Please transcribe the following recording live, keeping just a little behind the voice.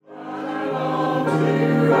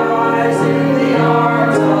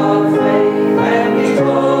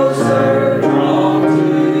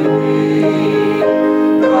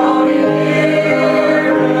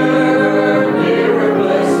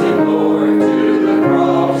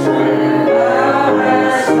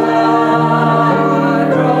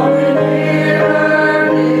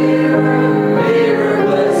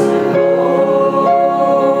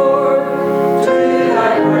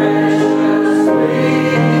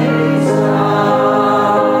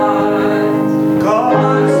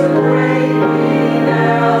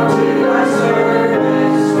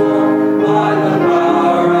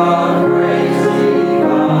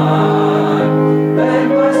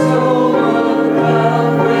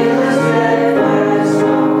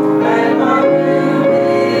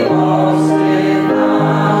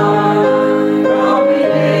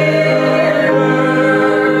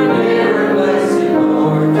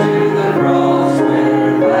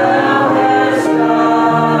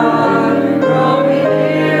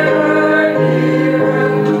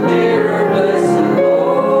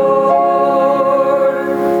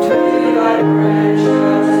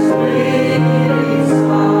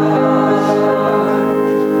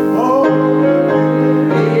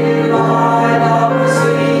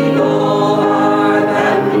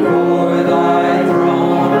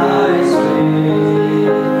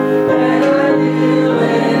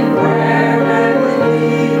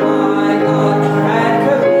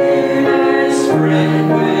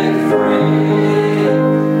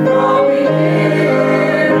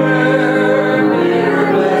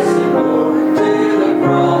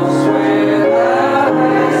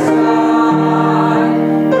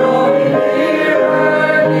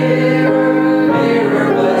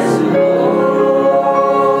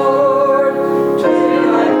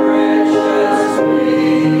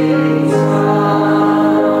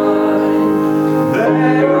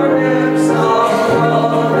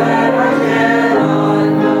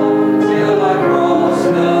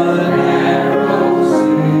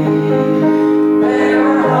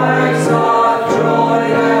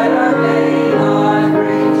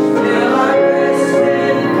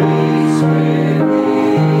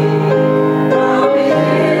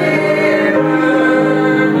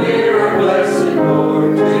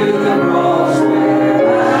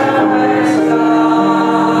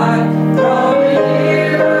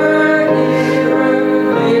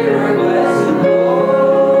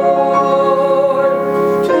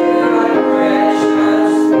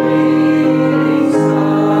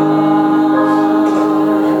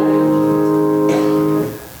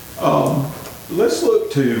let's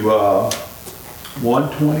look to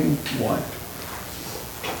 121.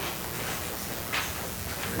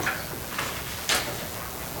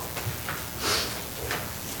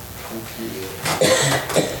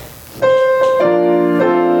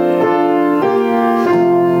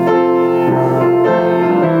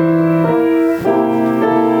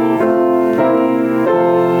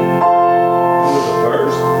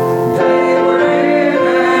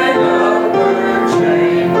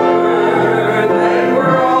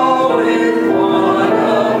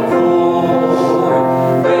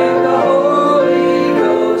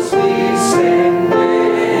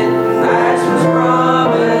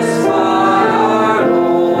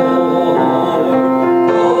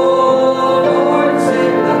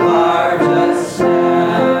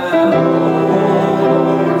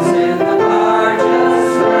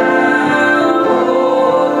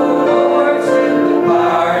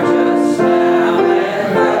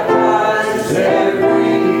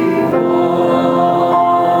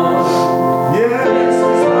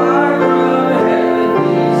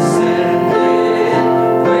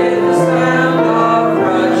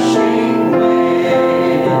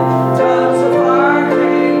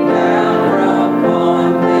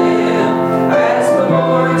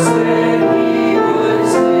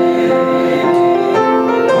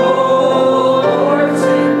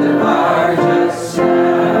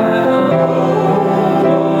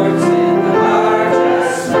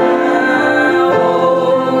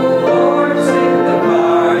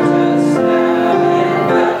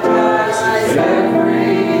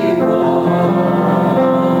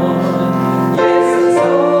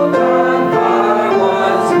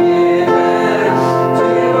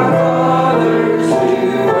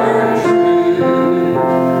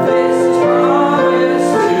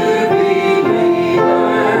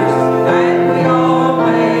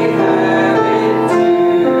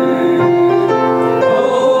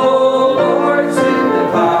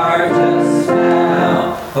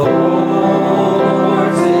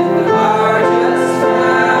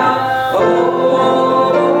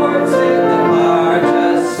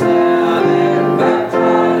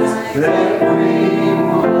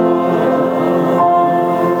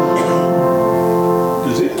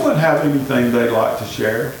 Anything they'd like to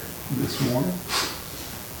share this morning?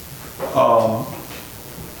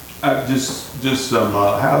 Just some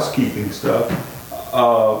housekeeping stuff.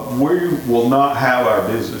 We will not have our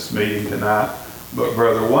business meeting tonight, but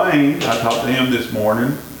Brother Wayne, I talked to him this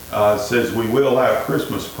morning, says we will have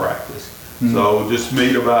Christmas practice. Mm-hmm. So just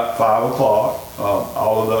meet about 5 o'clock,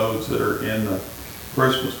 all of those that are in the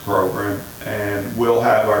Christmas program, and we'll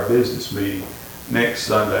have our business meeting next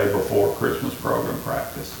Sunday before Christmas program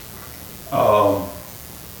practice.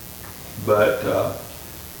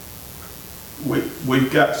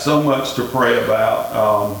 We've got so much to pray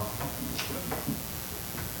about.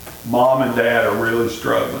 Mom and Dad are really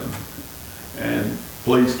struggling, and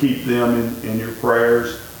please keep them in your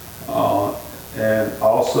prayers. And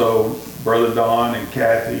also Brother Don and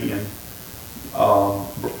Kathy, and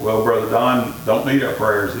Brother Don don't need our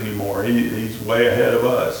prayers anymore. He's way ahead of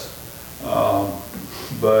us.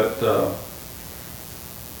 But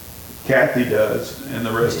Kathy does, and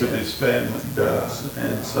the rest of his family does.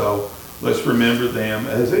 And so let's remember them.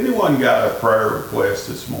 Has anyone got a prayer request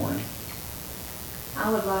this morning? I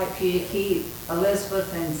would like for you to keep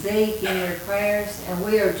Elizabeth and Zeke in your prayers, and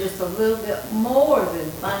we are just a little bit more than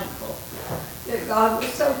thankful that God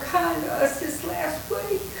was so kind to us this last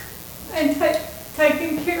week and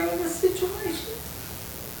taking care of the situation.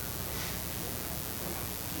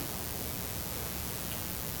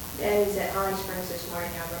 Daddy's at Holly Springs this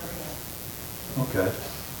morning. I remember him. Okay.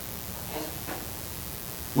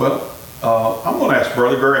 Well, I'm going to ask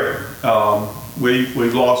Brother Greg.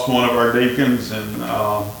 We've lost one of our deacons, and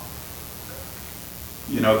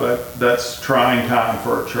that's trying time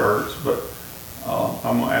for our church. But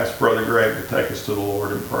I'm going to ask Brother Greg to take us to the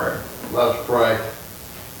Lord in prayer. Let us pray.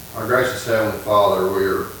 Our gracious Heavenly Father, we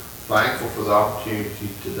are thankful for the opportunity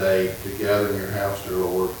today to gather in your house, dear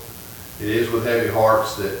Lord. It is with heavy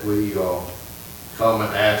hearts that we come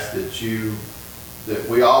and ask that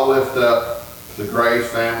we all lift up the Graves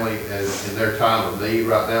family in their time of need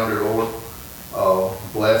right now, dear Lord.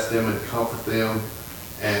 Bless them and comfort them,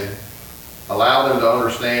 and allow them to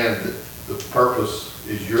understand that the purpose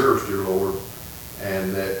is yours, dear Lord,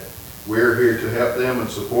 and that we're here to help them and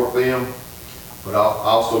support them, but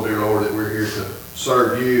also, dear Lord, that we're here to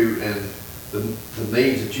serve you, and the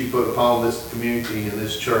needs that you put upon this community and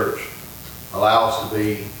this church. Allow us to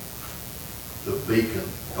be the beacon,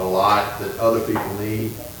 the light that other people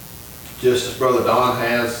need. Just as Brother Don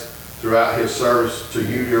has throughout his service to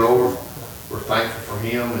you, dear Lord, We're thankful for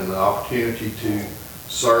him and the opportunity to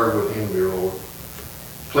serve with him, dear Lord.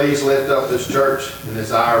 Please lift up this church in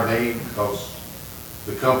this hour of need, because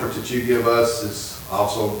the comfort that you give us is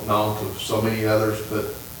also known to so many others,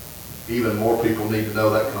 but even more people need to know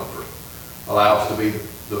that comfort. Allow us to be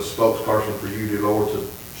the spokesperson for you, dear Lord, to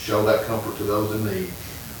show that comfort to those in need.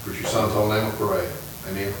 For your son's holy name we pray.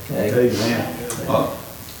 Amen. Amen.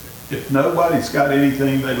 If nobody's got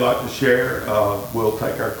anything they'd like to share, we'll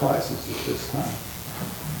take our classes at this time.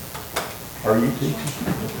 Are you teaching?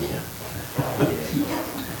 Yeah.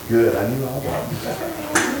 Good, I knew all about that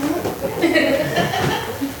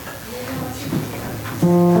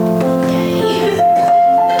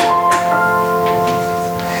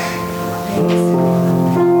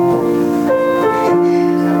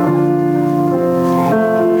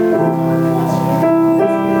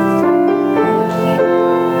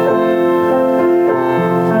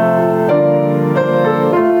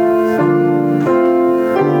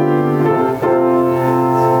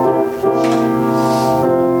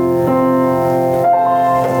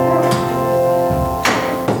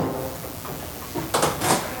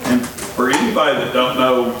don't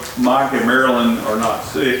know, Mike and Marilyn are not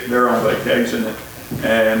sick. They're on vacation,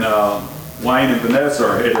 and Wayne and Vanessa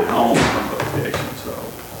are headed home from vacation, so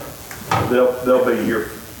they'll be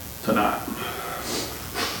here tonight.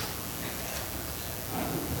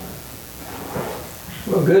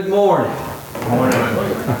 Well, good morning.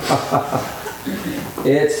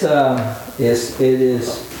 It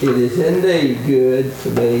is indeed good to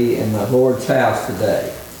be in the Lord's house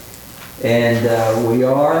today, and we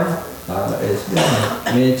are. As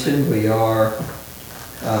been mentioned, we are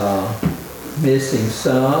missing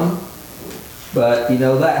some, but you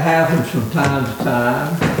know that happens from time to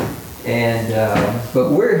time. And but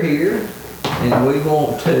we're here, and we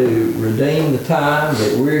want to redeem the time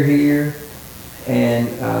that we're here, and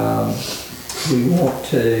we want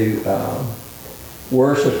to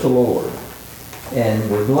worship the Lord. And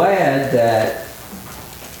we're glad that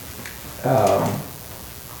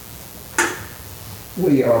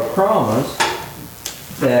we are promised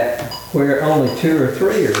that where only 2 or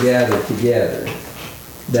 3 are gathered together,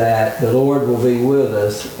 that the Lord will be with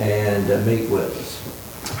us and meet with us.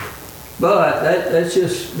 But let's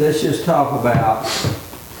just talk about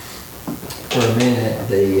for a minute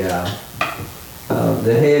the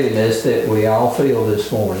heaviness that we all feel this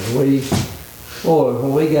morning.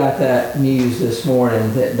 When we got that news this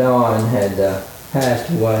morning that Don had passed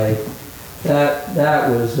away, that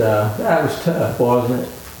was tough, wasn't it?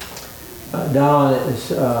 Don has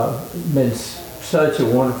been such a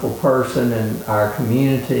wonderful person in our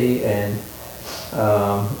community, and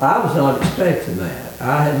I was not expecting that.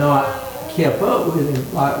 I had not kept up with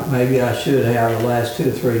him like maybe I should have the last 2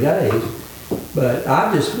 or 3 days, but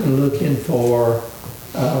I've just been looking for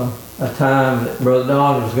a time that Brother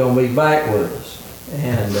Don was going to be back with us,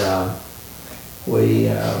 and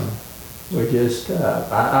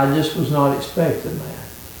I just was not expecting that.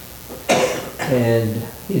 And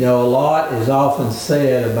you know, a lot is often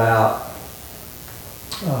said about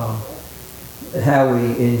how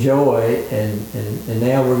we enjoy it, and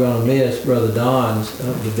now we're going to miss Brother Don's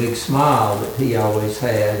the big smile that he always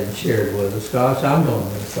had and shared with us. Gosh, I'm going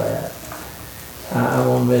to miss that. I'm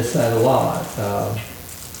going to miss that a lot.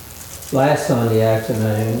 Last Sunday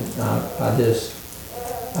afternoon, I just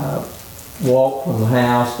walked from the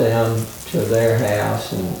house down to their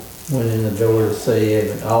house and went in the door to see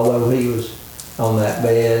him. And although he was on that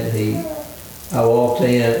bed, I walked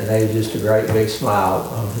in and there was just a great big smile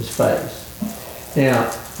on his face. Now,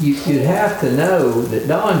 you'd have to know that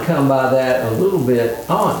Don come by that a little bit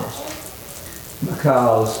honest,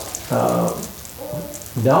 because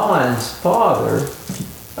Don's father,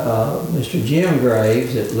 Mr. Jim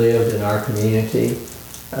Graves, that lived in our community,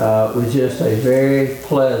 was just a very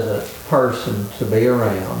pleasant person to be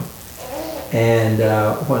around. And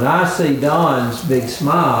when I see Don's big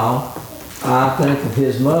smile, I think of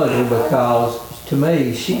his mother, because to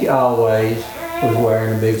me, she always was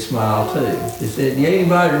wearing a big smile too. Did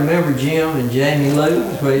anybody remember Jim and Jamie Lou?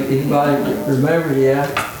 Anybody remember? Yeah.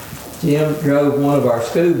 Jim drove one of our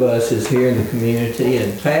school buses here in the community,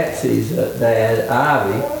 and Patsy's dad,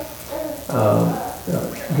 Ivy,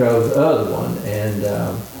 drove the other one. And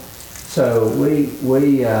so we're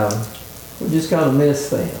just going to miss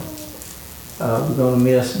them. We're going to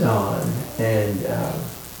miss Don. And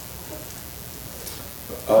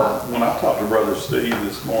when I talked to Brother Steve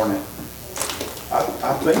this morning,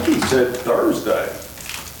 I think he said Thursday,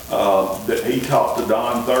 that he talked to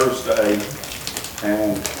Don Thursday,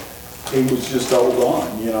 and he was just old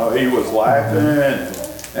Don. You know, he was laughing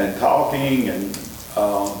and talking, and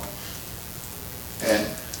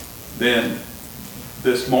then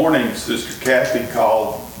this morning, Sister Kathy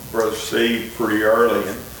called Brother Steve pretty early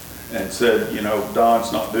and said, you know,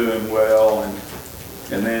 Don's not doing well,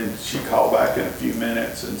 and then she called back in a few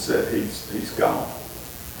minutes and said he's gone.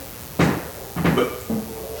 But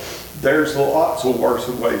there's lots of worse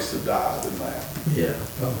ways to die than that. Yeah,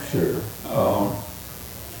 oh, sure.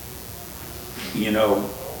 You know,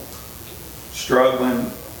 struggling,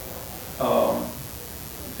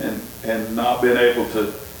 and not being able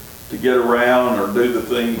to get around or do the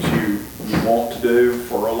things you want to do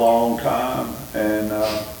for a long time. And,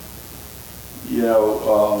 you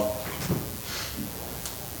know,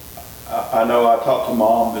 I know I talked to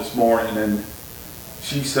Mom this morning, and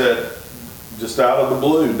she said, just out of the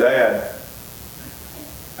blue, Dad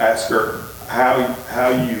asked her how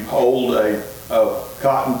you hold a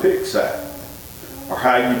cotton pick sack, or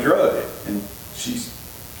how you drug it. And she's,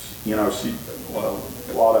 you know, well,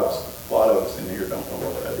 a lot of us in here don't know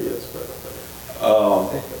what that is, but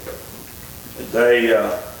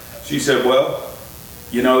she said, well,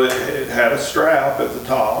 you know, it had a strap at the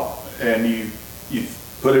top, and you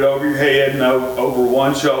put it over your head and over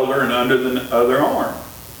one shoulder and under the other arm.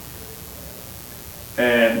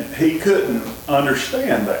 And he couldn't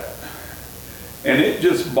understand that. And it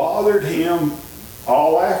just bothered him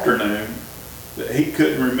all afternoon that he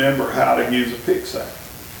couldn't remember how to use a pick sack.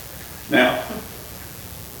 Now,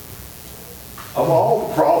 of all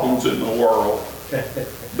the problems in the world,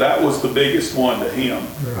 that was the biggest one to him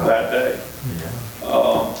that day. Yeah.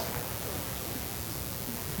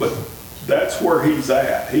 But that's where he's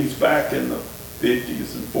at. He's back in the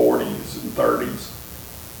 50s and 40s and 30s.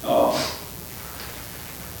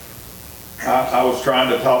 I was trying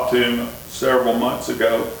to talk to him several months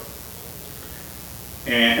ago,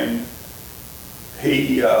 and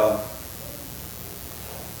he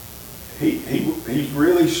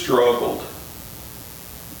really struggled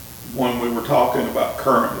when we were talking about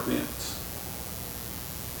current events.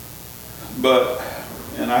 But,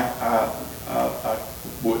 and I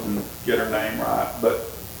wouldn't get her name right, but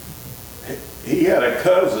he had a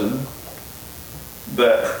cousin,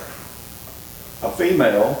 a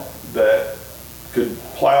female, that could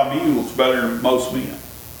plow mules better than most men.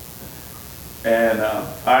 And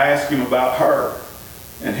I asked him about her,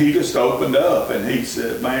 and he just opened up, and he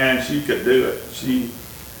said, man, she could do it. She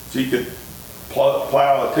could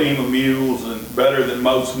plow a team of mules and better than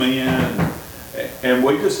most men. And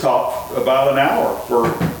we just talked about an hour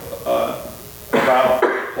about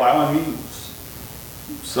plowing mules.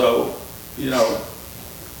 So, you know,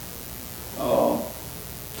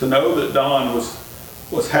 to know that Don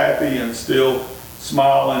was happy and still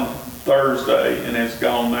smiling Thursday and is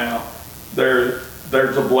gone now, there's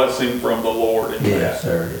a blessing from the Lord in that. Yes,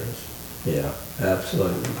 there it is. Yeah,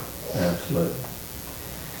 absolutely, absolutely.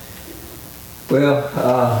 Well,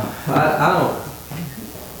 I don't,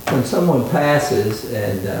 when someone passes,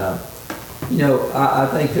 and you know, I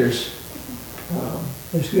think there's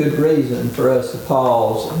good reason for us to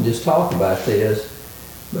pause and just talk about this,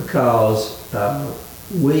 because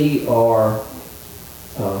we are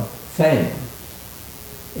family,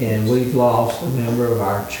 and we've lost a member of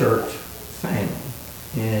our church family,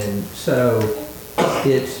 and so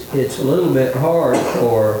it's a little bit hard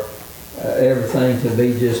for everything to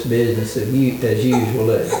be just business as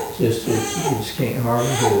usual. You just can't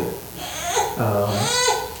hardly do it.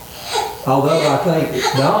 Although I think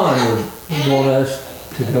Don would want us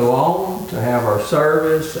to go on to have our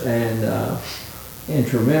service and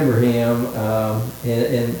to remember him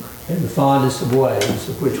in the fondest of ways,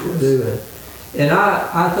 of which we're doing. And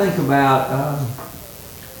I think about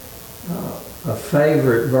a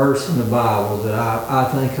favorite verse in the Bible that I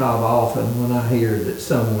think of often when I hear that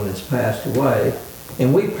someone has passed away.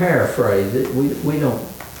 And we paraphrase it. We don't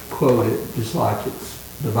quote it just like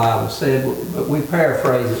the Bible said, but we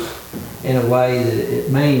paraphrase it in a way that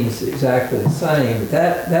it means exactly the same. But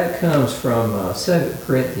that comes from 2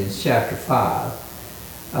 Corinthians chapter 5,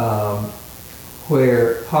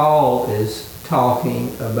 where Paul is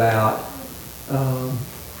talking about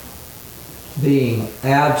being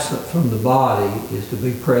absent from the body is to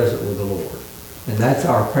be present with the Lord. And that's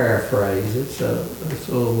our paraphrase. It's a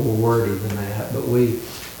little more wordy than that, but we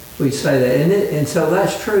say that. And so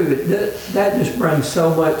that's true. That just brings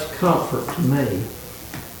so much comfort to me,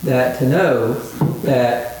 that to know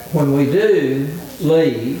that when we do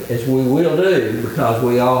leave, as we will do, because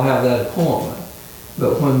we all have that appointment,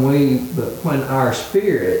 but when our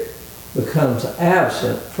spirit becomes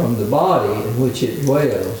absent from the body in which it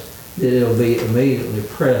dwells, that it'll be immediately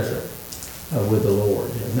present with the Lord.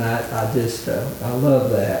 And I love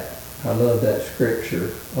that. I love that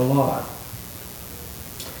scripture a lot.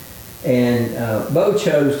 And Bo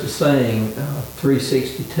chose to sing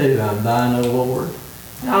 362, I'm thine, O Lord.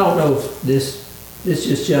 I don't know if this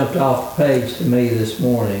just jumped off the page to me this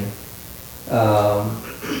morning.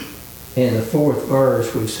 In the fourth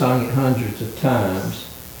verse, we've sung it hundreds of times,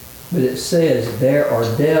 but it says, there are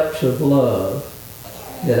depths of love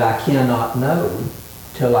that I cannot know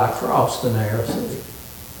till I cross the narrow sea.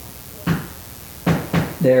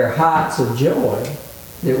 There are heights of joy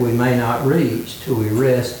that we may not reach till we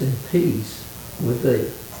rest in peace with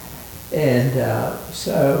Thee. And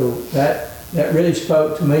so that really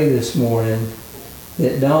spoke to me this morning,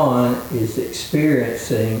 that Don is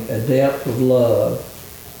experiencing a depth of love.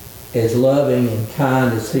 As loving and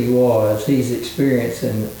kind as he was, he's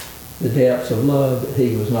experiencing the depths of love that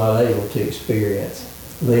he was not able to experience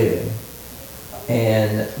living.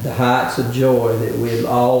 And the heights of joy that we'd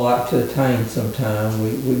all like to attain sometime,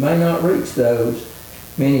 we may not reach those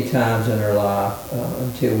many times in our life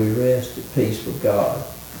until we rest at peace with God.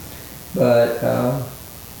 But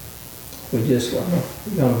we're just going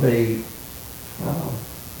to be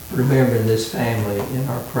remembering this family in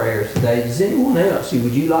our prayers today. Does anyone else,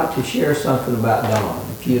 would you like to share something about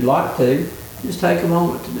Don? If you'd like to, just take a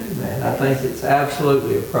moment to do that. I think it's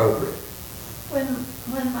absolutely appropriate.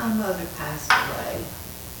 When my mother passed away,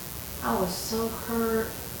 I was so hurt.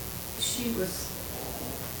 She was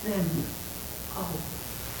then, I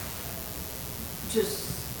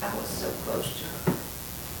was so close to her.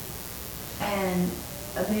 And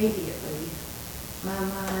immediately, my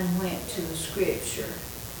mind went to the scripture.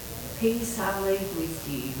 Peace I leave with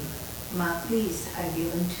you, my peace I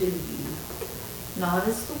give unto you. Not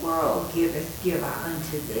as the world giveth, give I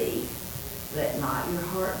unto thee. Let not your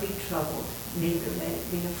heart be troubled, neither let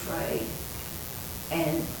it be afraid.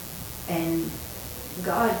 And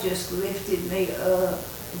God just lifted me up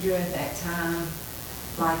during that time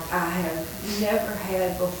like I have never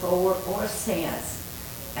had before or since.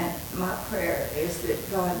 And my prayer is that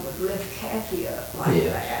God would lift Kathy up like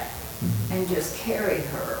that and just carry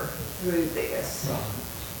her through this.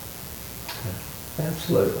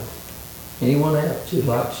 Absolutely. Anyone else you'd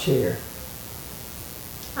like to share?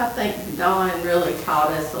 I think Don really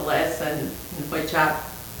taught us a lesson which I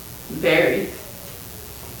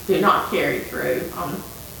do not carry through on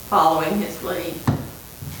following his lead.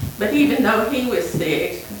 But even though he was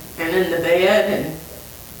sick and in the bed, and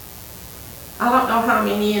I don't know how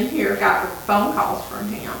many in here got phone calls from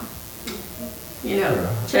him,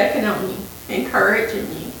 checking on you, encouraging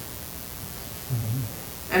you.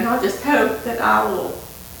 And I just hope that I will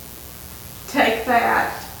take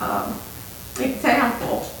that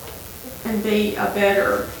example and be a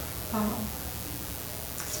better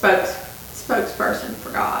spokesperson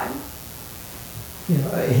for God.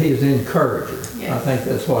 He's an encourager. Yes. I think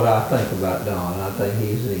that's what I think about Don. I think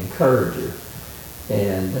he's an encourager.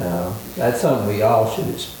 And that's something we all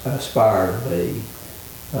should aspire to be.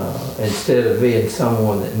 Instead of being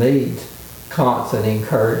someone that needs constant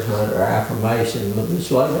encouragement or affirmation,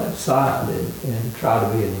 just lay that aside and try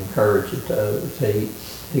to be an encourager to others.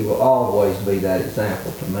 He will always be that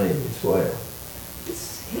example to me as well.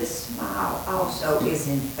 His smile also is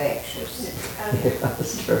infectious. Yeah,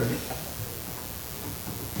 that's true.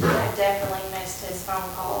 I definitely missed his phone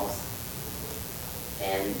calls.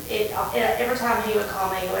 And every time he would call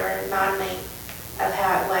me, it would remind me of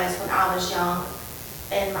how it was when I was young.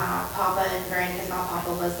 And my papa and because my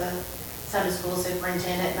papa was a Sunday school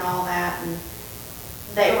superintendent and all that. And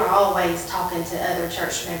they were always talking to other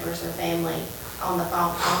church members or family on the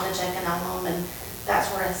phone, calling and checking on them and that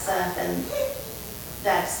sort of stuff. And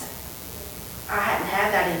I hadn't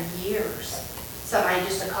had that in years. Somebody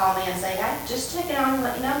just to call me and say, hey, just checking on you,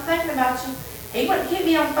 let you know I'm thinking about you. He wouldn't keep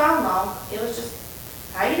me on the phone long. It was just,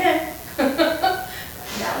 how you doing?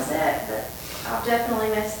 That was it. But I've definitely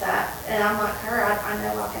missed that. And I'm like her, I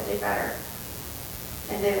know I can do better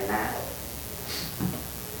in doing that.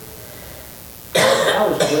 I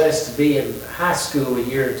was blessed to be in high school a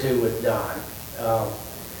year or two with Don.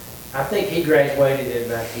 I think he graduated in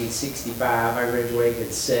 1965. I graduated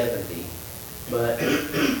in 70. But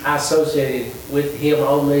I associated with him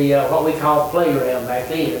on the what we called playground back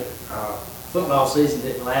then. Football season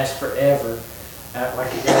didn't last forever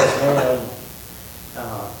like it does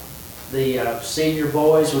now. The senior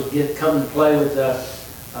boys would come to play with the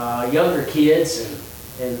younger kids,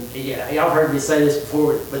 and y'all heard me say this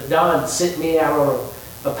before, but Don sent me out on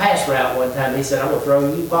a pass route one time. He said, I'm going to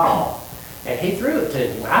throw you a ball. And he threw it to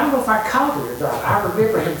me. I don't know if I caught it or not. I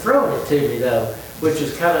remember him throwing it to me, though, which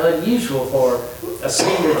was kind of unusual for a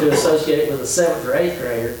senior to associate with a 7th or 8th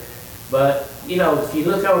grader. But, if you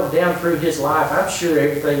look on down through his life, I'm sure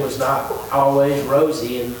everything was not always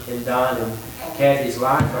rosy in Don and Kathy's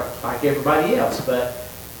life like everybody else, but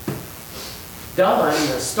Don,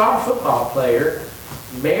 a star football player,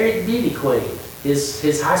 married Beauty Queen,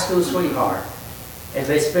 his high school sweetheart, and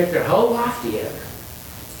they spent their whole life together.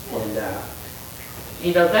 And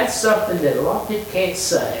you know, that's something that a lot of people can't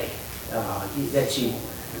say. That you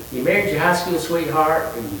married your high school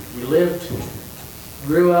sweetheart, and you lived,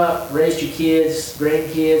 grew up, raised your kids,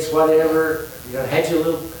 grandkids, whatever. You know, had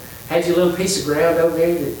your little piece of ground over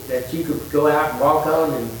there that you could go out and walk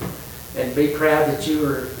on and be proud that you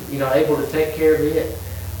were, you know, able to take care of it.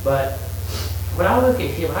 But when I look at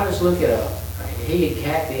him, I just look at he and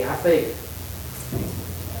Kathy. I think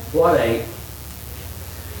what a,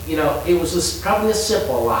 you know, it was probably a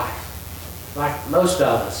simple life, like most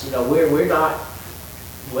of us. You know, we're not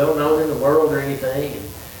well known in the world or anything,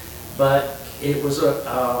 but it was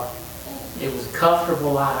a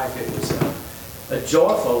comfortable life. It was a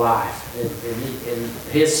joyful life, and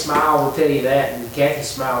his smile will tell you that, and Kathy's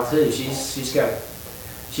smile too. She's got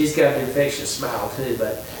an infectious smile too.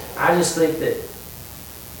 But I just think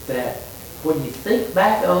that when you think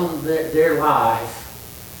back on their life,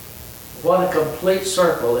 what a complete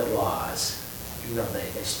circle it was. You know,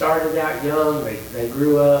 they started out young, they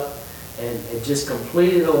grew up, and just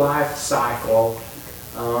completed a life cycle.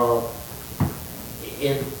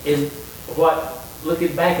 In what,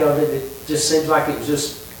 looking back on it, it just seems like it was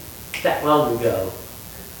just that long ago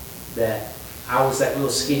that I was that little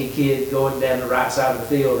skinny kid going down the right side of the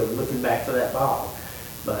field and looking back for that ball.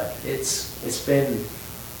 But it's been,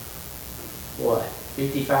 what,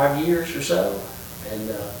 55 years or so?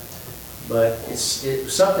 And but it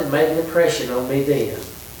was something that made an impression on me then,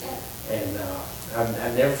 and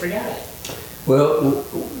I never forgot it. Well,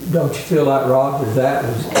 don't you feel like, Roger, that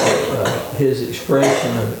was his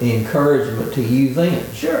expression of encouragement to you then?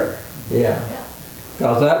 Sure. Yeah.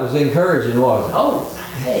 Because that was encouraging, wasn't it? Oh,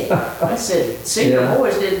 hey, I said,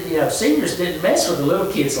 seniors didn't mess with the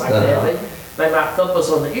little kids like that. They might thump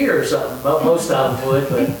us on the ear or something, most of them would,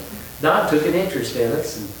 but Don took an interest in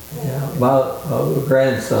us. Yeah, my little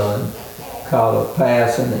grandson caught a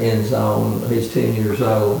pass in the end zone. He's 10 years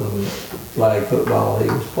old, and flag football he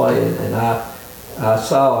was playing, and I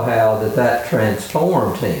saw how that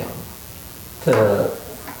transformed him to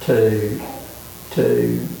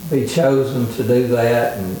be chosen to do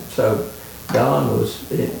that. And so Don was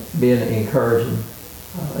being an encouragement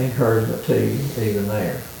to you even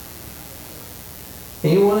there.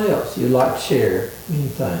 Anyone else you'd like to share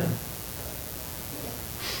anything?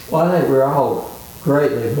 Well, I think we're all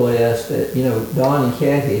greatly blessed that, you know, Don and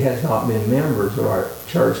Kathy has not been members of our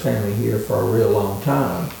church family here for a real long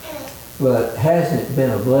time. But hasn't it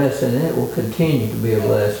been a blessing, and it will continue to be a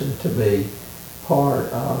blessing to be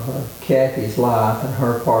part of Kathy's life and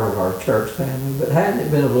her part of our church family. But hasn't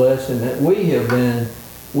it been a blessing that we have been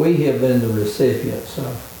the recipients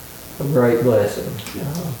of a great blessing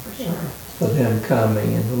for them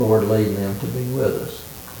coming and the Lord leading them to be with us.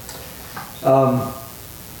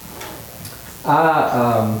 I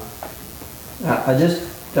just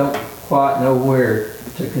don't quite know where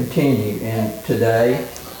to continue today,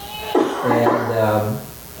 and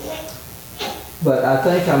but I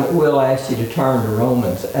think I will ask you to turn to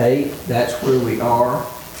Romans 8. That's where we are,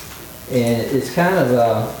 and it's kind of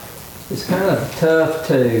tough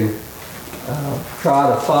to try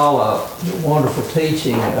to follow the wonderful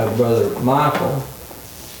teaching of Brother Michael.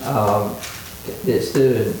 That's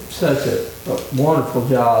doing such a wonderful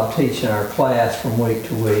job teaching our class from week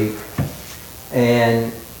to week.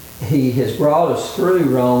 And he has brought us through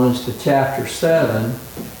Romans to chapter 7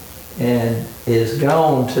 and is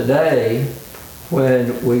gone today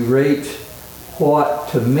when we reach what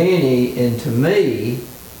to many and to me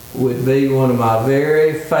would be one of my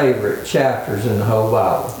very favorite chapters in the whole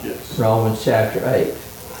Bible. Yes. Romans chapter 8.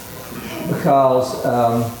 Because,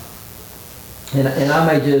 and I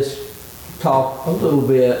may just talk a little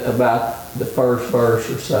bit about the first verse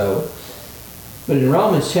or so. But in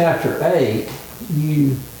Romans chapter 8,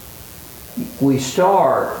 we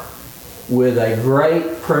start with a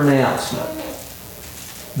great pronouncement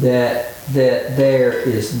that there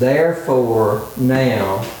is therefore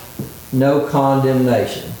now no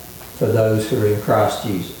condemnation for those who are in Christ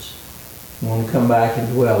Jesus. I want to come back and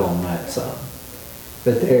dwell on that some.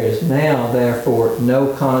 But there is now therefore no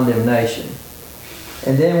condemnation.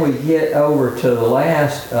 And then we get over to the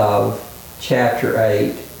last of chapter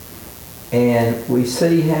 8, and we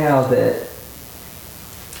see how that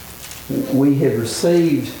we have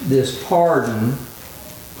received this pardon,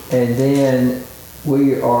 and then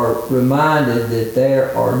we are reminded that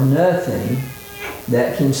there are nothing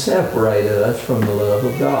that can separate us from the love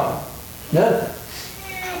of God. Nothing.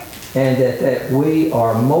 and that we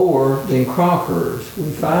are more than conquerors.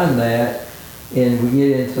 We find that, and we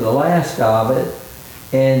get into the last of it.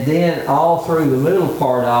 And then all through the middle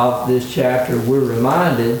part of this chapter, we're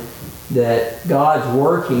reminded that God's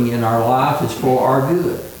working in our life is for our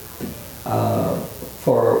good.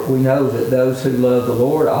 For we know that those who love the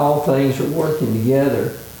Lord, all things are working together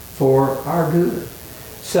for our good.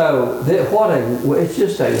 So it's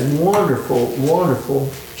just a wonderful, wonderful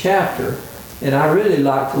chapter. And I really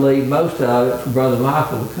like to leave most of it for Brother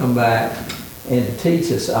Michael to come back and to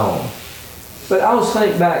teach us on. But I'll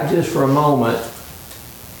think back just for a moment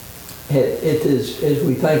as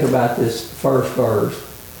we think about this first verse.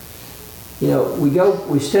 You know,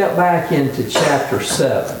 we step back into chapter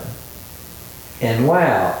 7. And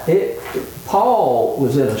wow, Paul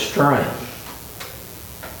was in a strain.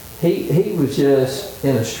 He was just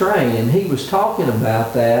in a strain, and he was talking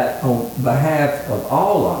about that on behalf of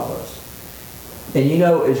all of us. And you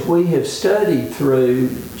know, as we have studied through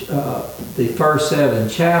the first 7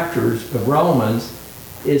 chapters of Romans,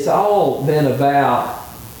 it's all been about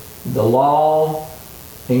the law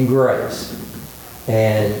and grace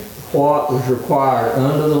and what was required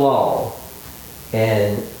under the law,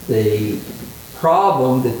 and the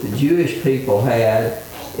problem that the Jewish people had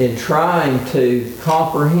in trying to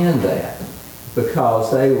comprehend that, because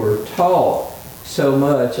they were taught so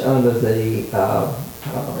much under the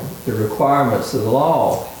requirements of the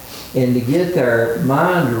law, and to get their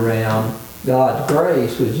mind around God's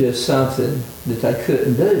grace was just something that they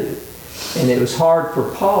couldn't do. And it was hard for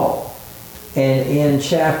Paul. And in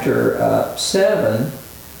chapter 7,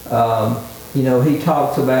 you know, he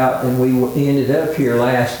talks about, and we ended up here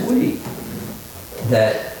last week,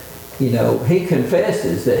 that, you know, he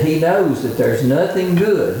confesses that he knows that there's nothing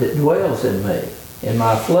good that dwells in me, in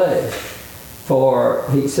my flesh. For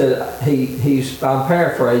he said, I'm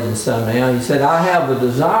paraphrasing some now, he said, I have a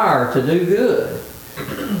desire to do good.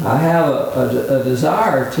 I have a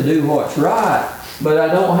desire to do what's right, but I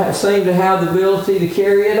don't seem to have the ability to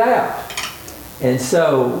carry it out. And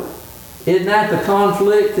so, isn't that the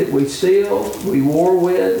conflict that we war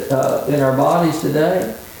with in our bodies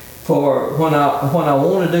today? For when I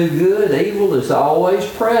want to do good, evil is always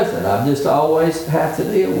present. I just always have to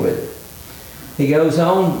deal with it. He goes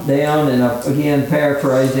on down, and again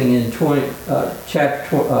paraphrasing in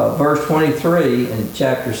verse 23 in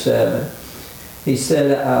chapter 7. He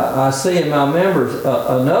said, I see in my members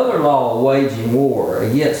another law waging war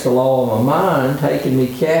against the law of my mind, taking me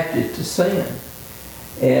captive to sin.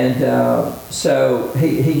 And so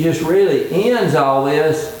he just really ends all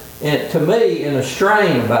this, to me, in a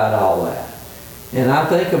strain about all that. And I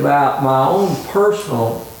think about my own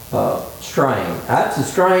personal strain. That's the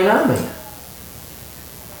strain I'm in.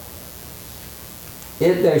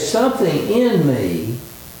 There's something in me,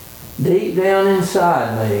 deep down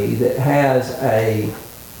inside me, that has a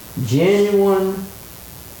genuine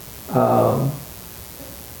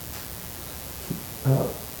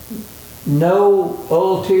no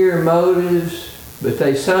ulterior motives, but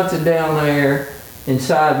there's something down there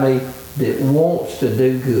inside me that wants to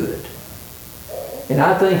do good. And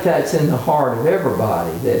I think that's in the heart of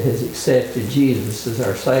everybody that has accepted Jesus as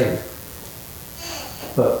our Savior.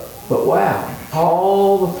 But wow,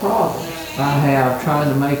 all the problems I have trying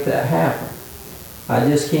to make that happen, I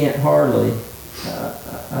just can't hardly,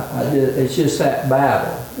 it's just that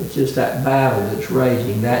battle. It's just that battle that's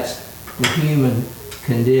raging. That's the human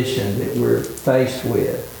condition that we're faced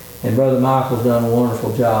with. And Brother Michael's done a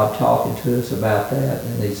wonderful job talking to us about that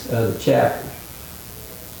in these other chapters.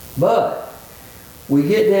 But we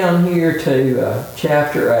get down here to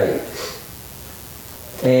chapter 8.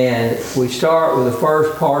 And we start with the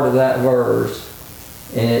first part of that verse.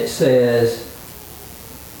 And it says,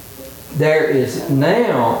 there is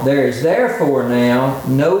therefore now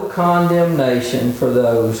no condemnation for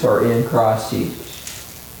those who are in Christ Jesus.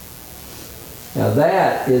 Now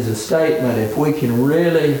that is a statement, if we can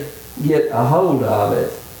really get a hold of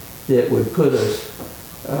it, that would put us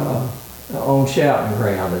on shouting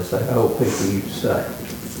ground, as the old people used to say.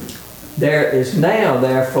 There is now,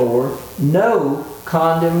 therefore, no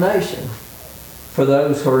condemnation for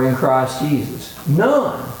those who are in Christ Jesus.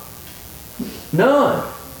 None. None.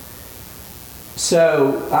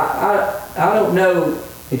 So I don't know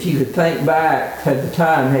if you could think back at the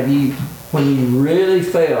time, when you really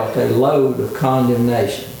felt a load of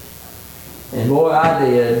condemnation. And boy, I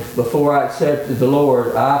did. Before I accepted the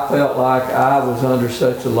Lord, I felt like I was under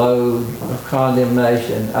such a load of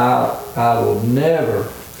condemnation. I will never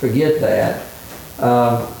forget that.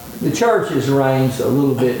 The church's reign's a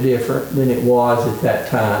little bit different than it was at that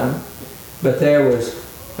time. But there was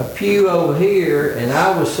a pew over here, and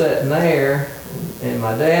I was sitting there, and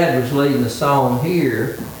my dad was leading the song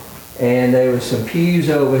here, and there was some pews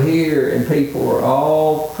over here, and people were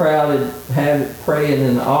all crowded, praying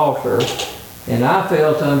in the altar. And I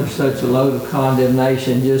felt under such a load of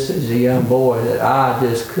condemnation just as a young boy that I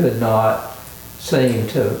just could not seem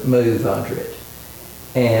to move under it.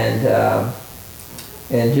 And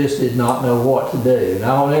just did not know what to do. And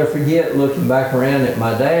I'll never forget looking back around at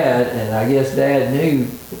my dad, and I guess Dad knew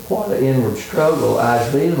what an inward struggle I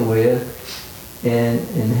was dealing with.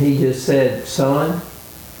 And he just said, "Son,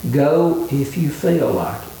 go if you feel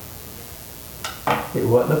like it." It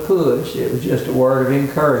wasn't a push, it was just a word of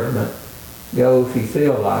encouragement. Go if you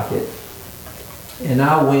feel like it. And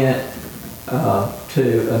I went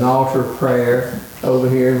to an altar prayer over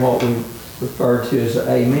here in what we refer to as the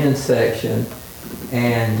Amen section.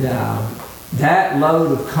 And that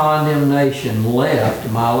load of condemnation left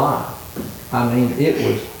my life. I mean, it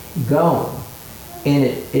was gone. And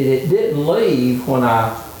it didn't leave when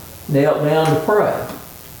I knelt down to pray.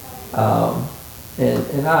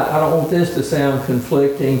 And I don't want this to sound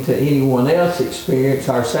conflicting to anyone else's experience.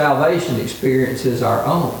 Our salvation experience is our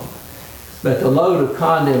own. But the load of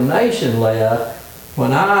condemnation left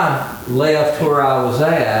when I left where I was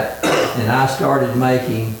at and I started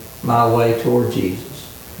making my way toward Jesus.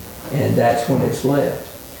 And that's when it's left.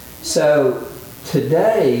 So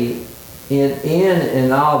today, in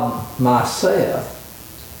and of myself,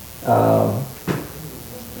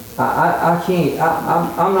 I can't,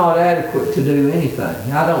 I'm not adequate to do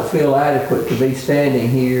anything. I don't feel adequate to be standing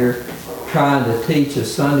here trying to teach a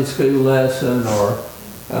Sunday school lesson or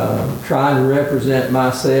trying to represent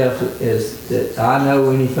myself as that I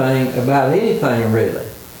know anything about anything really.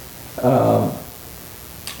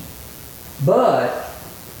 But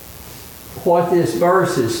what this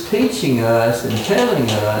verse is teaching us and telling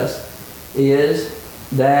us is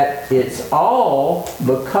that it's all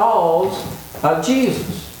because of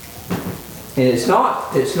Jesus. And it's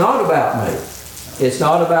not about me. It's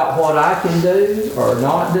not about what I can do or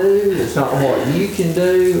not do. It's not what you can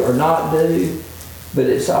do or not do. But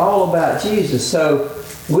it's all about Jesus. So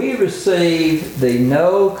we receive the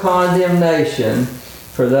no condemnation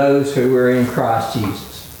for those who are in Christ Jesus.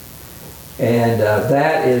 And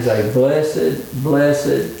that is a blessed,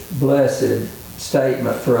 blessed, blessed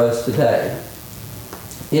statement for us today.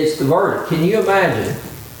 It's the verdict. Can you imagine?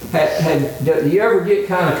 Do you ever get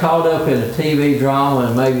kind of caught up in a TV drama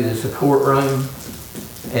and maybe there's a courtroom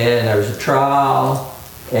and there's a trial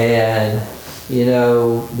and, you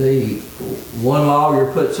know, the one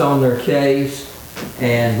lawyer puts on their case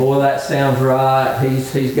and boy, that sounds right.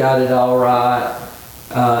 He's got it all right.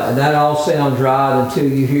 And that all sounds right until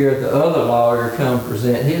you hear the other lawyer come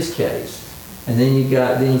present his case. And then you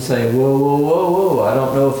say, whoa, whoa, whoa, whoa, I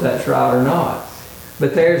don't know if that's right or not.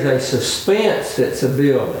 But there's a suspense that's a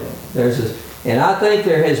building. And I think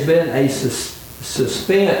there has been a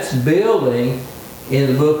suspense building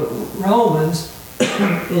in the book of Romans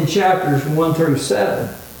in chapters 1 through 7.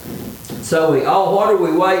 So what are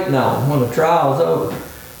we waiting on when the trial's over?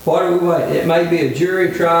 What are we waiting? It may be a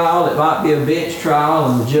jury trial, it might be a bench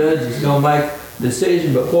trial, and the judge is going to make a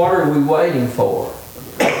decision, but what are we waiting for?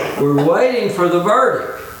 We're waiting for the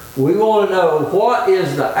verdict. We want to know what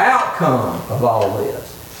is the outcome of all this.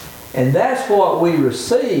 And that's what we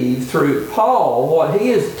receive through Paul, what he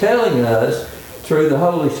is telling us through the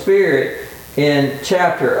Holy Spirit in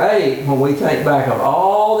chapter 8, when we think back on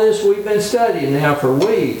all this we've been studying now for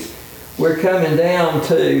weeks. We're coming down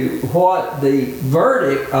to what the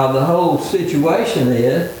verdict of the whole situation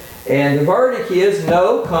is, and the verdict is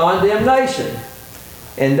no condemnation.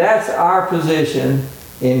 And that's our position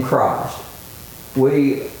in Christ.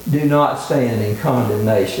 We do not stand in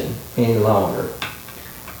condemnation any longer.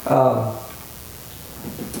 The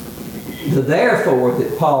therefore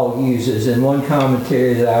that Paul uses in one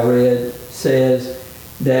commentary that I read says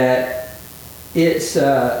that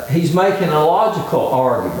he's making a logical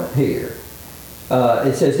argument here.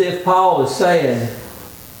 It's as if Paul is saying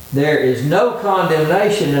there is no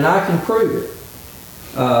condemnation and I can prove it.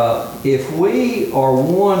 If we are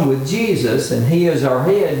one with Jesus and He is our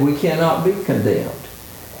head, we cannot be condemned.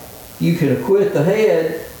 You can acquit the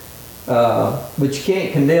head, but you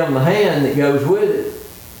can't condemn the hand that goes with it.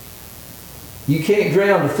 You can't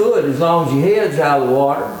drown the foot as long as your head's out of the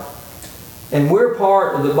water. And we're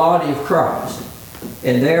part of the body of Christ.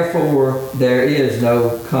 And therefore, there is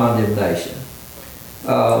no condemnation.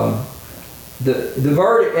 The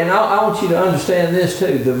verdict, and I want you to understand this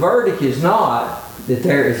too, the verdict is not that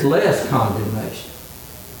there is less condemnation.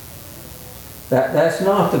 That's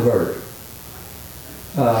not the verdict.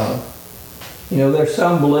 There's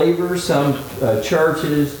some believers, some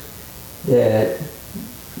churches that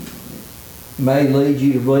may lead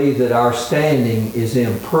you to believe that our standing is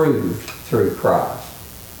improved through Christ.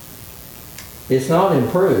 It's not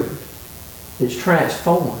improved. It's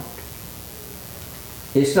transformed.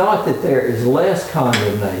 It's not that there is less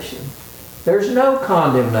condemnation. There's no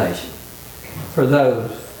condemnation for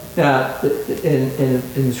those. Now, and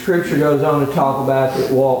the Scripture goes on to talk about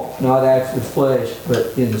that walk not after the flesh,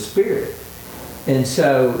 but in the Spirit. And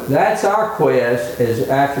so that's our quest as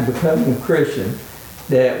after becoming a Christian,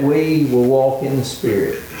 that we will walk in the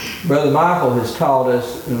Spirit. Brother Michael has taught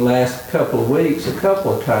us in the last couple of weeks, a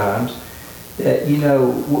couple of times, that, you know,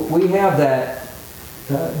 we have that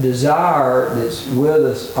desire that's with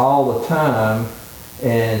us all the time,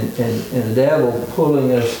 and the devil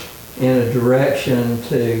pulling us in a direction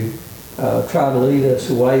to try to lead us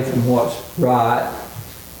away from what's right.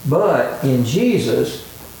 But in Jesus,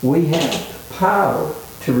 we have power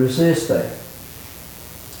to resist that.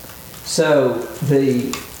 So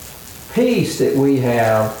the peace that we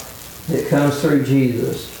have that comes through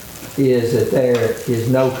Jesus is that there is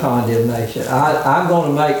no condemnation. I'm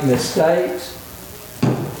going to make mistakes.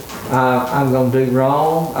 I'm going to do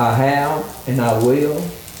wrong. I have and I will.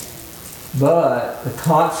 But the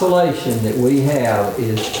consolation that we have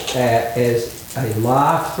is as a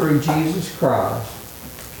life through Jesus Christ,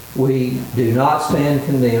 we do not stand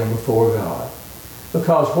condemned before God.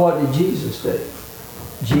 Because what did Jesus do?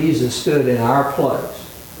 Jesus stood in our place.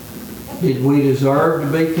 Did we deserve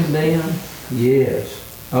to be condemned?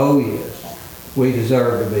 Yes. Oh yes. We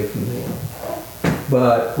deserve to be condemned.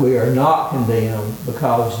 But we are not condemned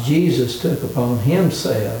because Jesus took upon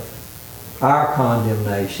himself our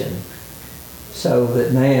condemnation, so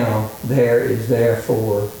that now there is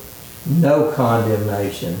therefore no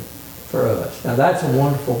condemnation for us. Now that is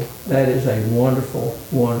a wonderful,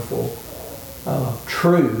 wonderful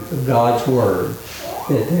truth of God's Word,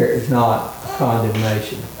 that there is not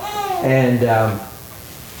condemnation. And I'm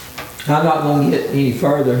not going to get any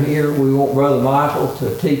further here. We want Brother Michael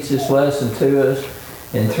to teach this lesson to us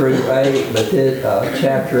in through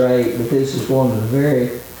chapter 8, but this is one of the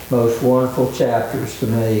very most wonderful chapters to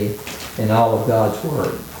me in all of God's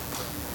Word.